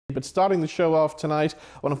But starting the show off tonight,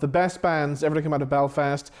 one of the best bands ever to come out of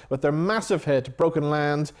Belfast with their massive hit, Broken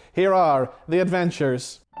Land. Here are The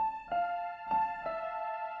Adventures.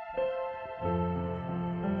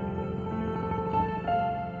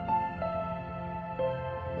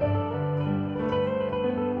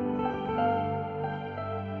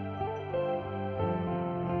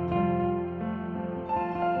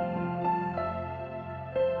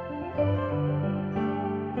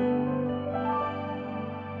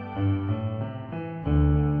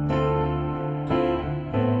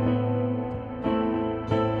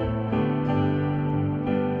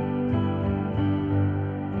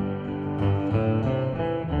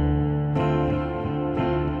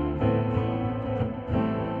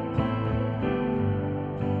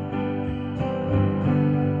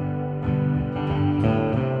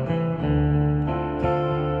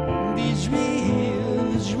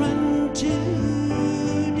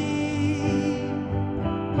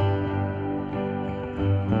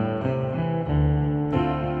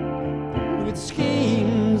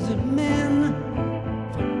 Schemes of men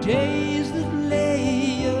for days that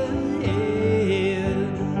lay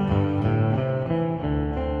ahead.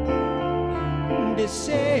 They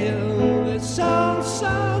sail their souls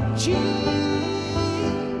so cheap.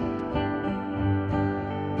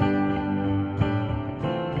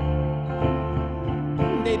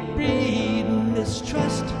 They breed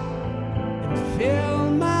mistrust and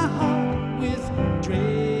fill my heart with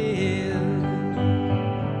dread.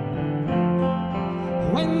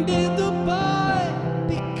 When did the boy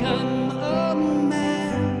become a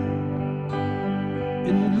man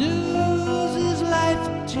and lose his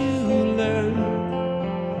life to learn?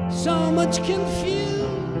 So much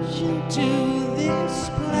confusion to this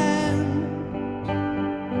plan.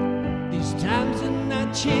 These times are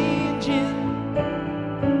not changing.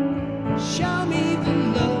 Show me the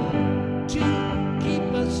love to keep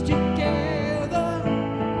us together.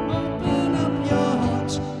 Open up your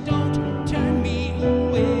hearts, don't turn me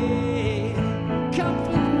away.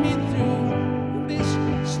 Comfort me through this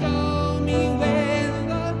stormy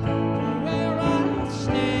weather where I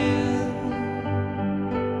stand.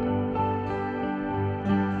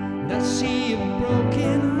 And I see a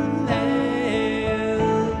broken land.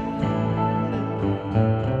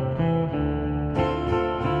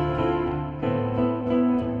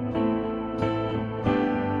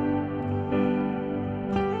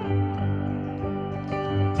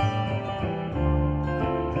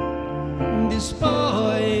 This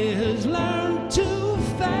boy has learned to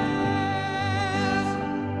fail.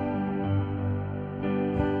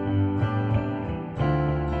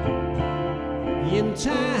 In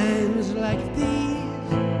times like these,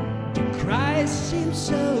 to cry seems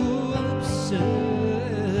so absurd.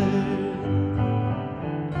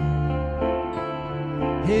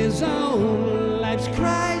 His own life's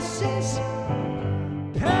crisis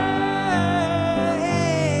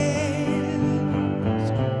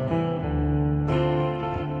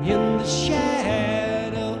in the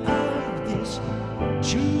shadow of this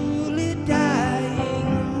truly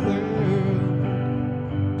dying world.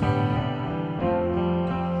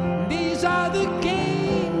 These are the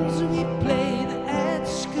games we played at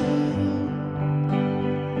school,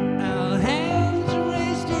 our hands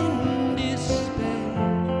raised in despair,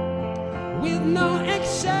 with no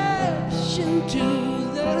exception to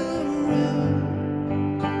the rule.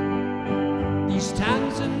 These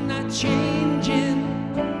times are not changing.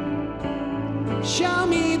 Show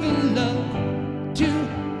me the love to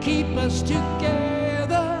keep us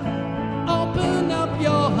together. Open up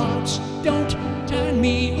your hearts, don't turn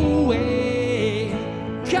me away.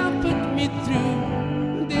 Comfort me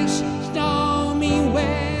through this stormy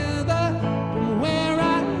weather from where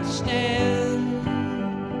I stand.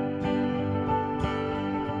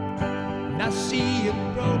 And I see a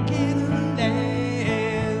broken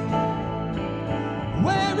land.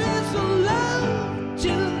 Where is the love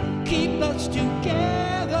to keep us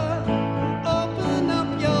together? Open up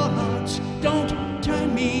your hearts, don't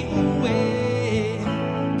turn me away.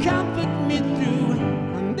 Comfort me through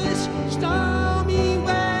this stormy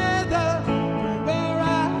weather from where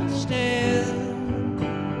I stand.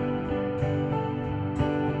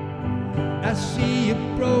 I see a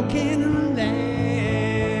broken land.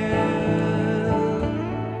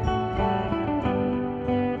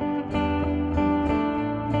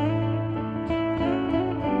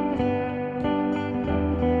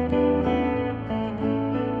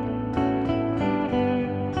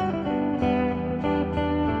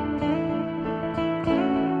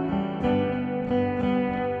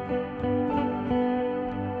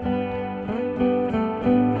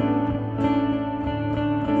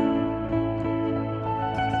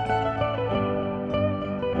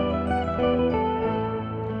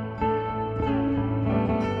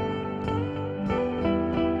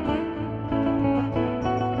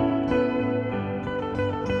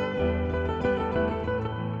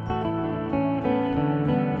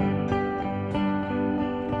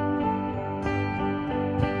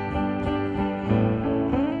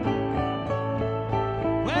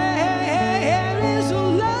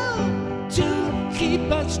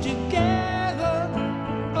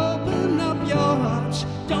 thoughts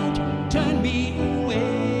don't turn me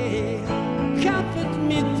away. Comfort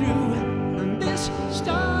me through this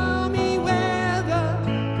stormy weather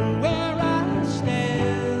from where I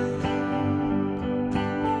stand.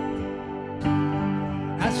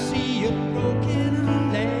 I see a broken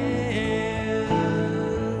land.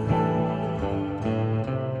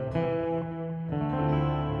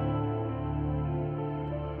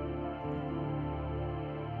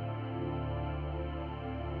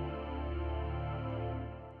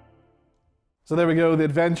 So there we go, the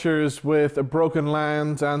adventures with A Broken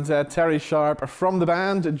Land, and Terry Sharpe from the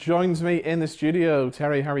band joins me in the studio.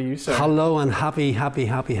 Terry, how are you, sir? Hello, and happy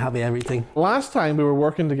everything. Last time we were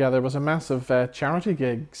working together was a massive charity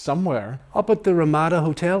gig somewhere. Up at the Ramada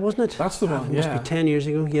Hotel, wasn't it? That's the one, Must be 10 years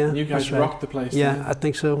ago, yeah. And you guys that's right. rocked the place. Yeah, I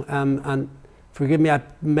think so. And forgive me, I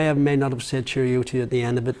may not have said cheerio to you at the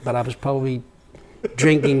end of it, but I was probably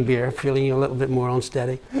drinking beer, feeling a little bit more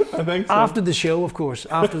unsteady. I think so. After the show, of course.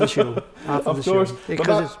 After the show. Of course.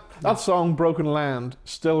 But that song, Broken Land,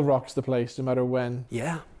 still rocks the place no matter when.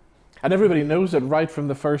 Yeah. And everybody knows it right from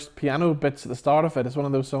the first piano bits at the start of it. It's one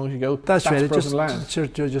of those songs you go, that's right. Broken Land.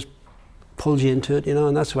 It just pulls you into it, you know,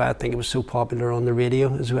 and that's why I think it was so popular on the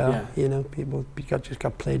radio as well. Yeah. You know, people just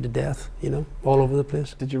got played to death, you know, all over the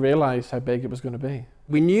place. Did you realise how big it was going to be?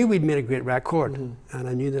 We knew we'd made a great record, and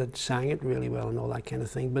I knew that I'd sang it really well and all that kind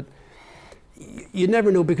of thing. But you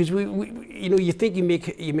never know, because we you know, you think you make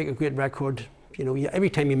a great record. You know, every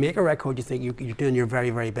time you make a record, you think you're doing your very,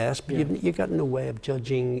 very best, but you've got no way of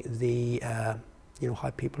judging the you know, how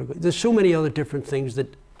people are going. There's so many other different things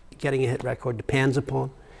that getting a hit record depends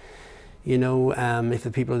upon. You know, if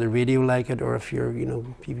the people at the radio like it, or if you're, you know,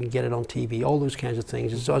 if you can get it on TV, all those kinds of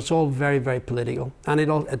things. So it's all very, very political,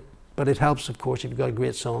 and but it helps, of course, if you've got a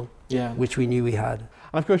great song, which we knew we had.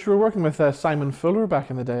 And of course, you were working with Simon Fuller back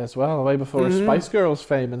in the day as well, way before Spice Girls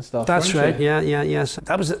fame and stuff. That's right. You? Yes.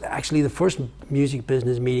 That was actually the first music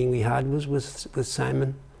business meeting we had was with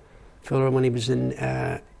Simon Fuller when he was in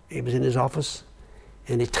his office,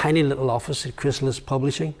 in a tiny little office at Chrysalis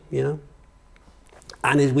Publishing, you know.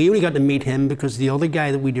 And we only got to meet him because the other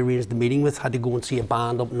guy that we'd arranged the meeting with had to go and see a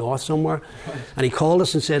band up north somewhere. Right. And he called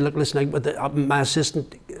us and said, look, listen, my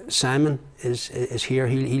assistant Simon is here,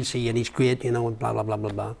 he'll see you, and he's great, you know, and blah, blah, blah, blah,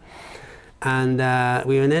 blah. And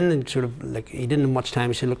we went in and sort of, like, he didn't have much time.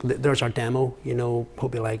 He said, look, there's our demo, you know,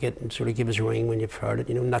 hope you like it, and sort of give us a ring when you've heard it,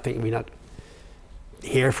 you know. Nothing, we not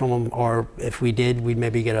hear from him, or if we did, we'd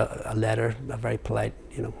maybe get a letter, a very polite,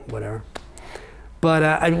 you know, whatever. But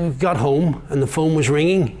I got home and the phone was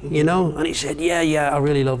ringing, you know, and he said, yeah, I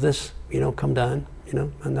really love this, you know, come down, you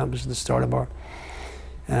know, and that was the start of our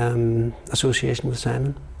association with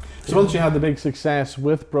Simon. So once you had the big success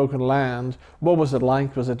with Broken Land, what was it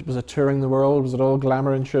like? Was it touring the world? Was it all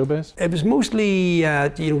glamour and showbiz? It was mostly, you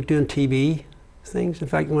know, doing TV things. In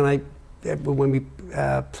fact, when we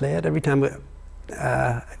play it, every time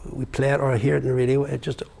we play it or hear it on the radio, it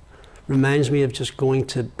just reminds me of just going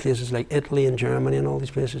to places like Italy and Germany and all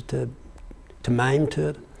these places to mime to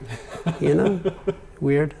it, you know,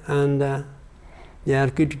 weird. And yeah,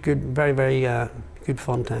 good, very, very good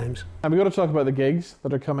fun times. And we've got to talk about the gigs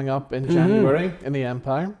that are coming up in January in the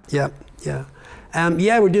Empire. Yeah.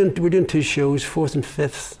 We're doing 2 shows, 4th and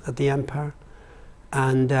 5th at the Empire,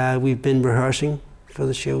 and we've been rehearsing for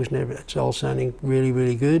the shows, and it's all sounding really,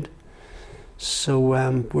 really good. So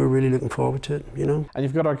we're really looking forward to it, you know. And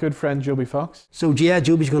you've got our good friend Joby Fox. So yeah,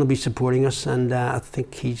 Joby's going to be supporting us, and I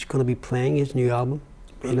think he's going to be playing his new album,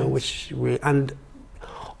 Brilliant. You know, and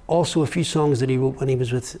also a few songs that he wrote when he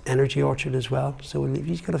was with Energy Orchard as well. So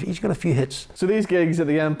he's got a few hits. So these gigs at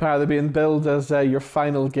the Empire, they're being billed as your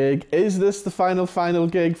final gig. Is this the final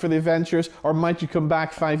gig for the Adventures, or might you come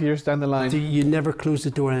back 5 years down the line? You never close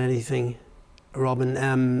the door on anything, Robin,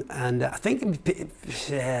 and I think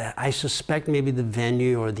I suspect maybe the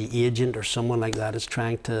venue or the agent or someone like that is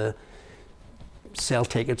trying to sell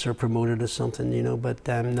tickets or promote it as something, you know. But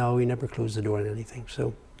no, we never close the door on anything.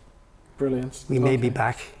 So brilliant. We may be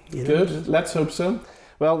back. You know? Good. Let's hope so.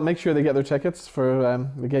 Well, make sure they get their tickets for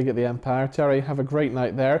the gig at the Empire. Terry, have a great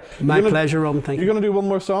night there. My pleasure, Robin. Thank you. You're going to do one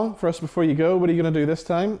more song for us before you go. What are you going to do this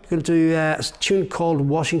time? I'm going to do a tune called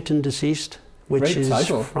 "Washington Deceased." Which is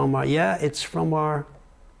title. From our it's from our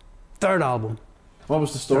 3rd album. What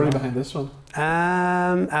was the story behind this one?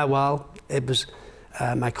 Well, it was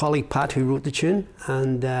my colleague Pat who wrote the tune,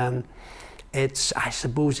 and I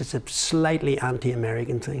suppose it's a slightly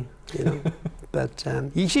anti-American thing, you know. But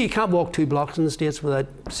you see, you can't walk 2 blocks in the States without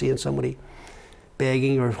seeing somebody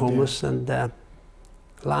begging or homeless, and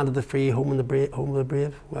land of the free, home of the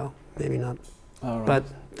brave. Well, maybe not. All right.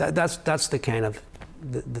 But that's the kind of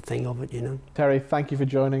the thing of it, you know. Terry, thank you for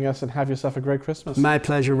joining us, and have yourself a great Christmas. My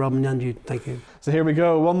pleasure, Robin, and you. Thank you. So here we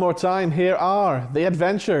go, one more time. Here are the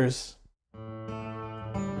Adventures.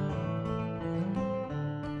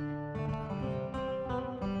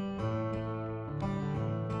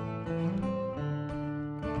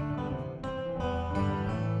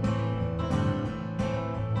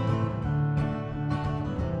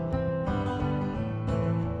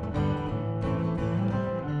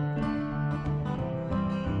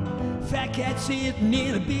 Fat cat sitting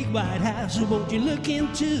in a big white house, so won't you look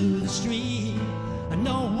into the street?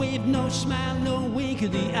 No wave, no smile, no wink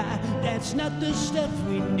of the eye, that's not the stuff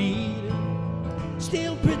we need.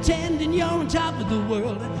 Still pretending you're on top of the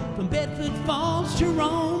world, from Bedford Falls to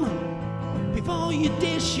Rome. Before you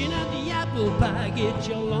dishing out the apple pie, get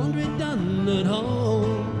your laundry done at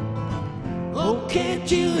home. Oh,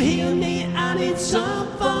 can't you hear me? I need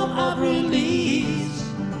some form of release.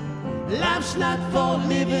 Life's not for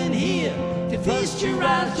living here. To feast your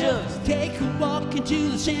eyes, just take a walk into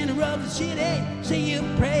the center of the city. Say a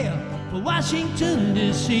prayer for Washington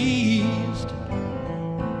deceased.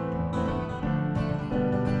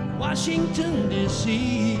 Washington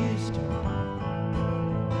deceased.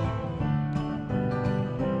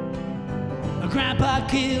 Grandpa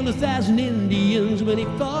killed 1,000 Indians when he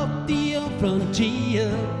fought the old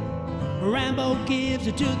frontier. Rambo gives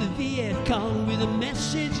it to the Viet Cong with a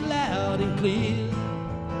message loud and clear.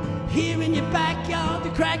 Here in your backyard,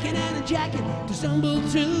 the cracking and the jacking to stumble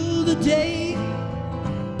through the day.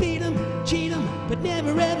 Beat 'em, cheat 'em, but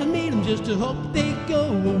never ever meet 'em just to hope they go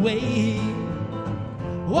away.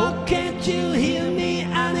 Oh, can't you hear me?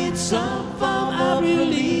 I need some form of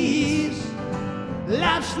release.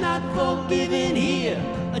 Life's not forgiven here.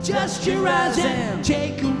 Adjust your eyes and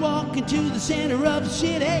take a walk into the center of the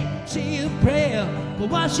city. Say a prayer for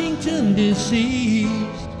Washington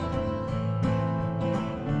deceased.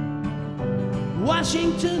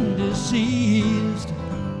 Washington deceased.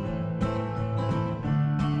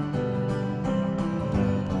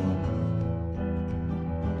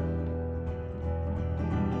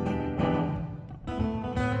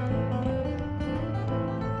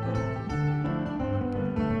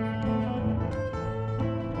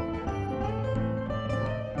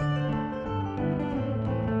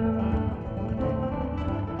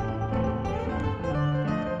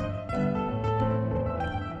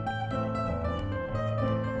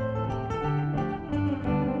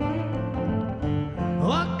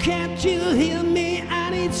 Oh, can't you hear me? I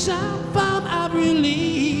need some form of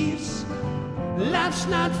release. Life's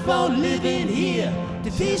not for living here. To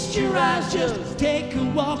feast your eyes, just take a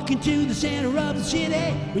walk into the center of the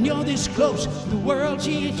city. When you're this close, the world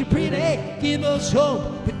she ain't too pretty. Give us hope,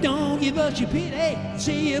 but don't give us your pity.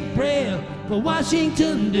 Say a prayer for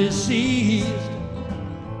Washington deceased.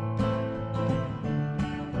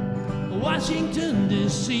 Washington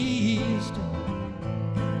deceased.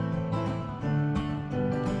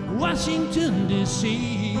 Washington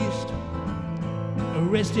deceased.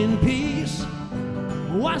 Rest in peace,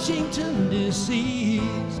 Washington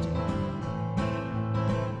deceased.